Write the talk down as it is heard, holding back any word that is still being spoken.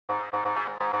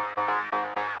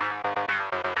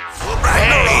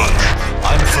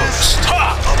focused.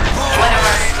 One of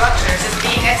our structures is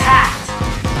being attacked.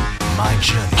 My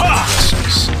journey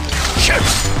progresses.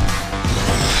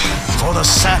 For the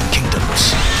Sand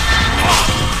Kingdoms.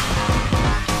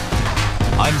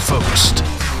 I'm focused.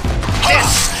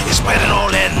 This is where it all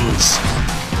ends.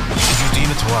 If you deem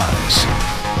it wise.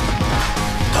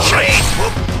 The raid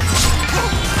will...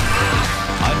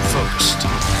 I'm focused.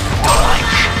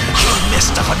 Like you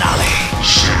missed the finale.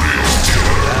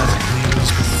 Path clears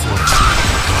before me.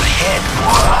 Your head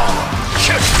will fall.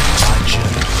 My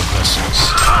journey progresses.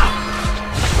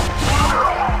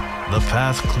 The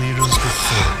path clears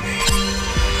before me.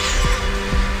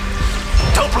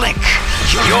 Don't blink.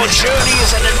 Your journey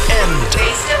is at an end.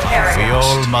 We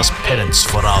all must penance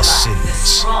for our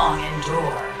sins.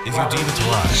 If you deem it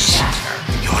wise.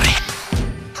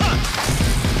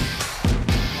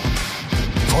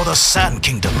 For the Sand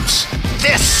Kingdoms.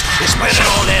 This is where it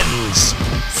all ends.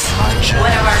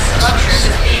 One of our structures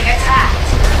is being attacked.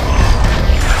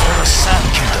 For the Sand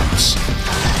Kingdoms.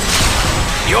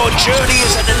 Your journey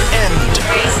is at an end.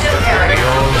 We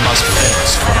all must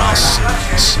penance for our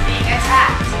sins.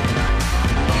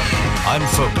 I'm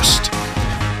focused.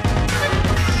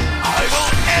 I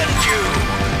will end you.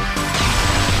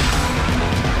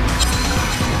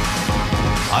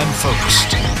 I'm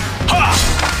focused. Ha!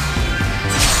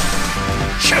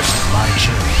 My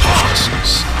journey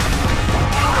progresses.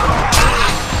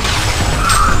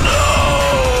 No!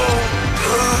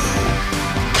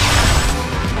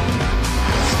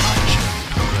 My journey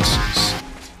progresses.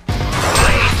 The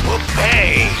raid will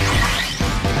pay.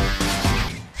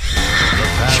 The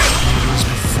path clears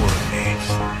before me.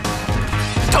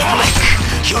 Don't blink!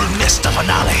 You'll miss the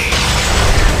finale.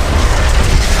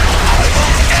 I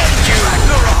will end you.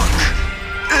 Ragnarok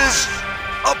is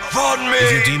upon me.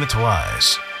 If you deem it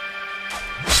wise.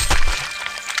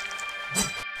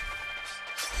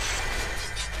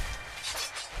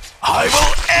 I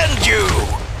will end you!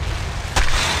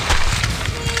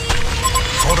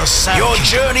 For the Sand Your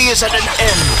journey is at an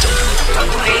end.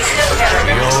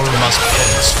 We all must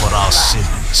penance for our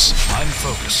sins. I'm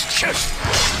focused.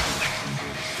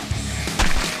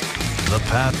 The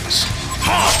paths.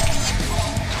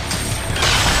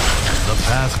 The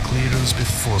path clears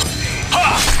before me.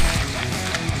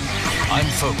 I'm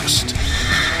focused.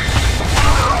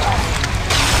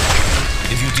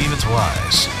 If you deem it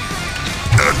wise.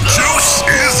 The juice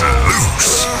is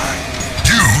loose.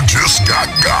 You just got.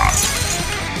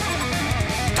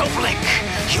 Don't blink.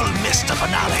 You'll miss the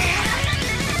finale.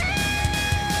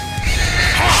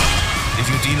 If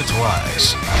you deem it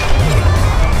wise.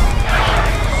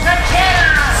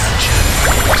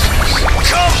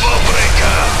 Combo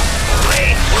breaker.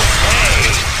 Rain will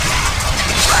pay.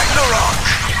 Ragnarok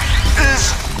is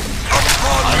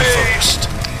upon me. I'm focused.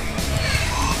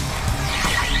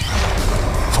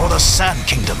 For the Sand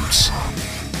Kingdoms.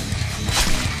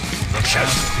 The path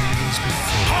clears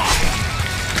before me.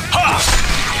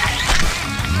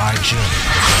 My journey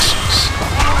progresses.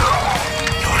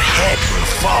 Your head will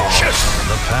fall.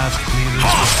 The path clears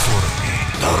before me.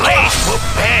 The raid will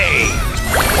pay.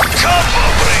 Combo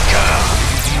breaker.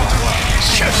 Deem it wise.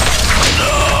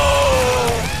 No.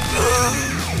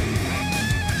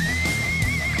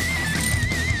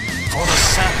 For the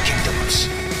Sand Kingdoms.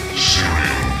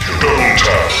 Double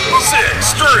tap.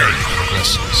 6-3.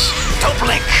 Progresses. Don't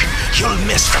blink. You'll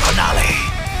miss the finale.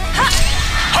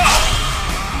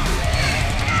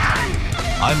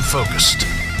 I'm focused.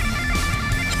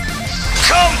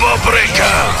 Combo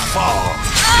breaker. Fall.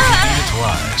 If you deem it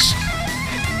wise.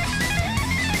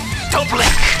 Don't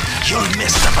blink. You'll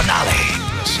miss the finale.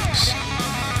 Progresses.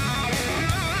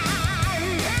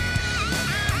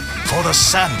 For the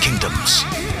Sand Kingdoms.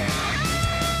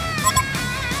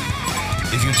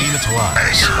 If you deem it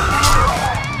wise.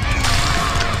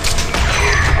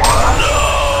 No!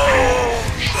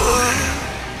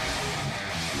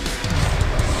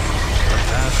 The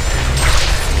path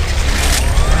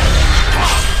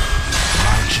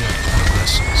my journey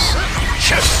progresses.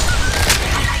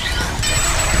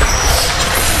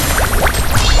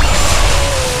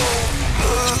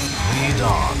 Lead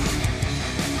on.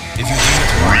 If you deem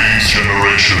it wise.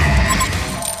 Regeneration.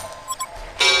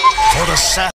 For the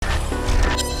Sand.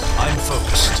 I'm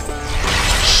focused.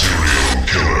 Serial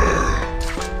killer.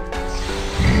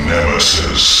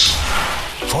 Nemesis.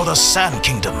 For the Sand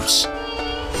Kingdoms.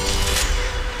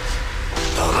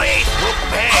 The raid will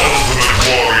pay. Ultimate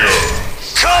warrior.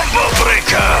 Combo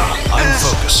breaker. I'm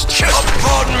focused.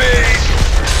 Upon me.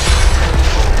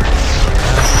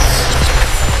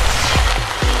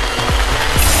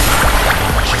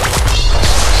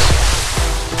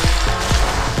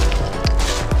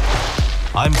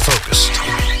 I'm focused.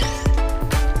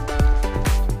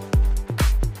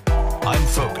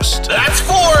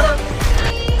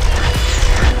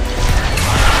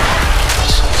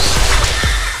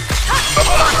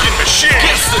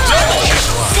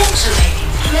 Scintillating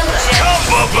killer.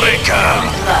 Combo breaker!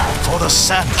 Blood. For the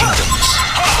Sand Kingdoms.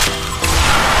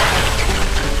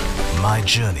 My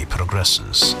journey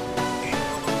progresses.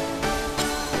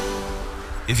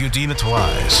 If you deem it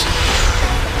wise.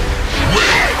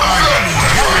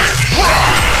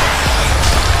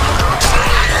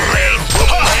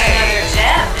 Another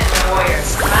gem in the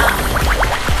warrior's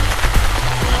crown.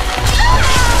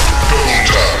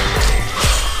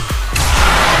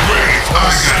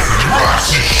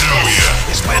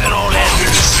 Is when it all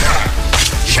ends.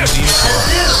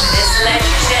 Illuminous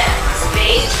legends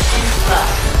bathed in blood.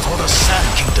 For the Sand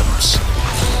Kingdoms.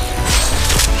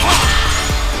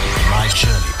 My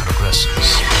journey progresses.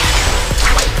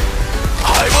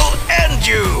 I will end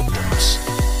you!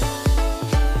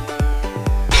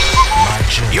 My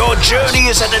journey. Your journey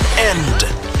is at an end.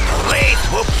 Wraith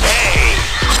will pay.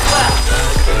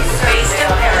 Praise the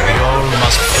We paragon. all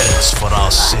must penance for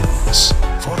our sins.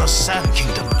 For the Sand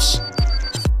Kingdoms.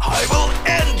 I will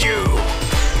end you!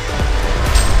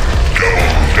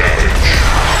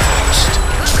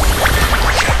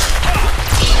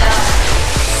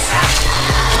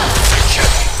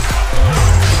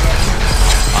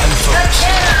 I'm first.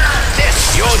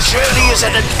 Your journey is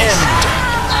at an end.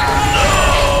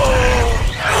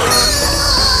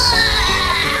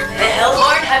 The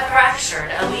Hellborn have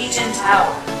fractured a Legion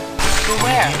tower.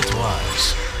 Beware. It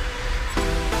was.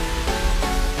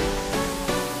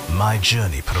 My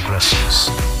journey progresses.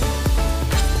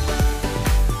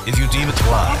 If you deem it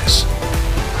wise.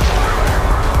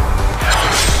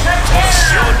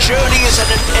 Your journey is at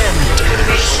an end.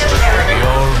 Praise the We paragon.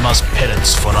 all must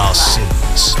penance for our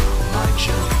sins. My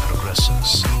journey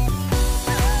progresses.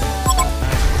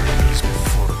 Is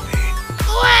before me.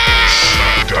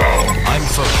 I'm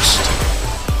focused.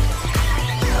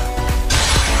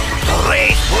 The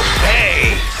Wraith will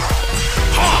pay.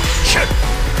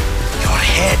 Your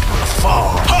head will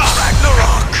fall.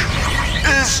 Ragnarok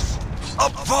is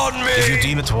upon me. If you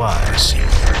deem it wise.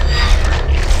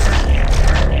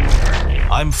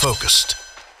 I'm focused.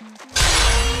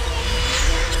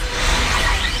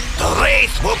 The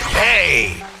Wraith will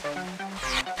pay!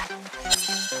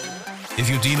 If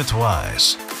you deem it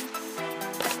wise.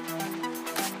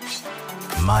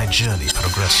 My journey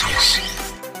progresses.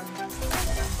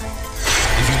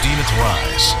 If you deem it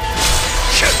wise.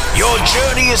 Your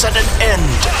journey is at an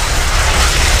end!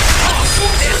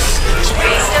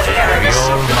 Praise the We paragon.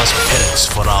 all must penance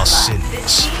for our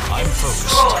sins. I'm focused.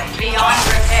 Destroyed beyond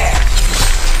repair.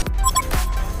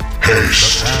 The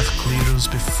path clears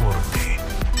before me.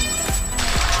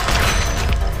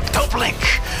 Don't blink!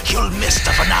 You'll miss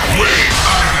the finale!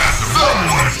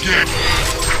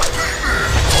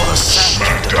 For the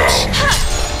Sand Kingdoms.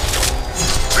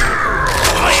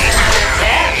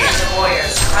 Death is the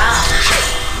warrior's crown.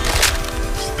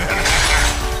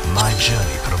 My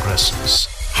journey progresses.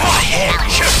 My head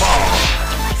should fall.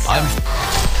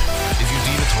 If you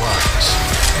deem it wise.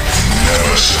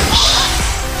 Nemesis.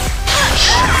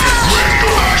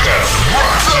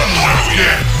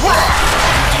 If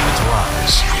you deem it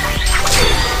wise.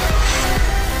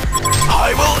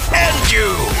 I will end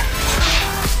you!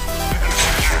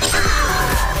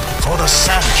 For the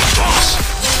Sand Kingdoms.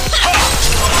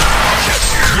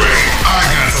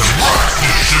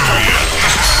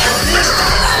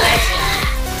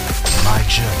 My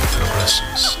journey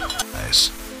progresses.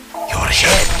 Your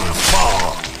head will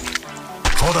fall.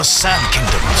 For the Sand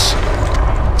Kingdoms.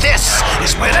 This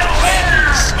is where it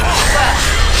ends!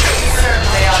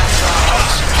 Certainly are strong.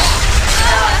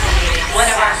 One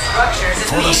of our structures is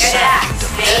For the being Sand attacked.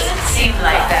 Kingdoms. Doesn't seem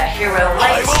like that hero I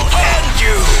likes will end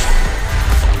you!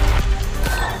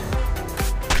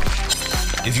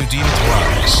 If you deem it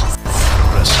wise,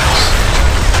 progresses.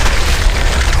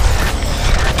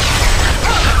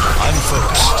 I'm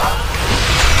focused.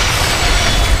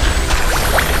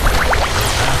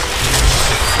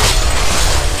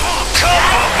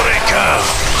 Combo breaker!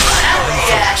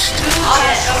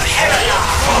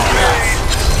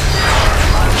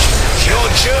 Your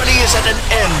journey is at an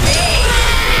end.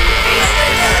 We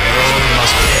all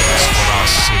must penance for our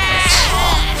sins.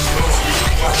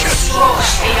 Destroyed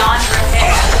beyond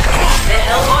repair. The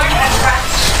Hellborn have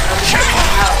fractured a Legion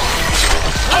tower.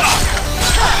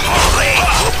 Wraith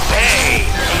will pay!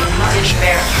 They didn't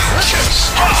bear it.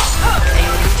 They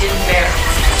didn't bear it.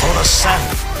 For the Sand.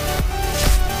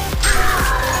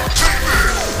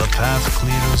 The path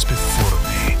clears before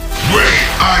me.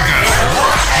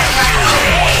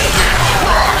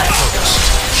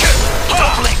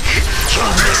 Don't blink!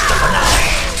 You'll miss the finale.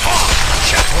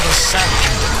 For the Sand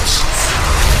Kingdoms.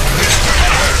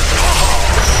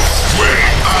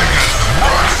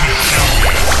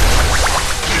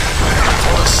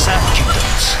 For the Sand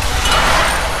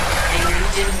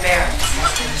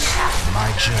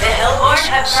journey. The Hellborn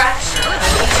have fractured a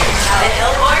Legion tower. The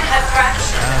Hellborn have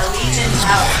fractured a Legion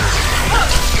tower.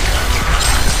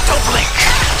 Don't blink!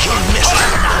 You'll miss the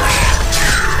finale!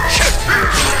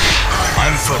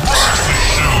 I'm first. To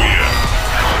show ya.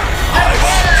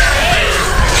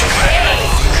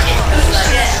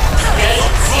 They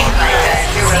seem like a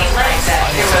hero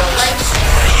like.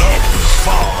 Head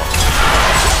fall.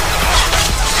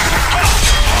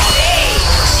 They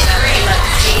dream of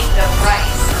paying the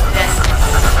price of destiny.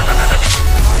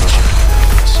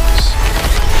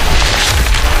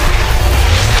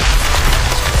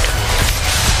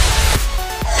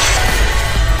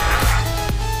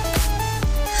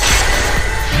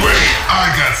 Wait, I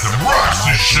got some rocks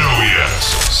to show ya.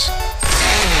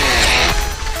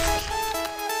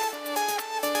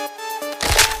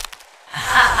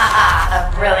 A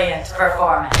brilliant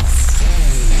performance.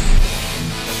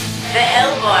 The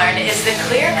Hellborn is the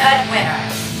clear-cut winner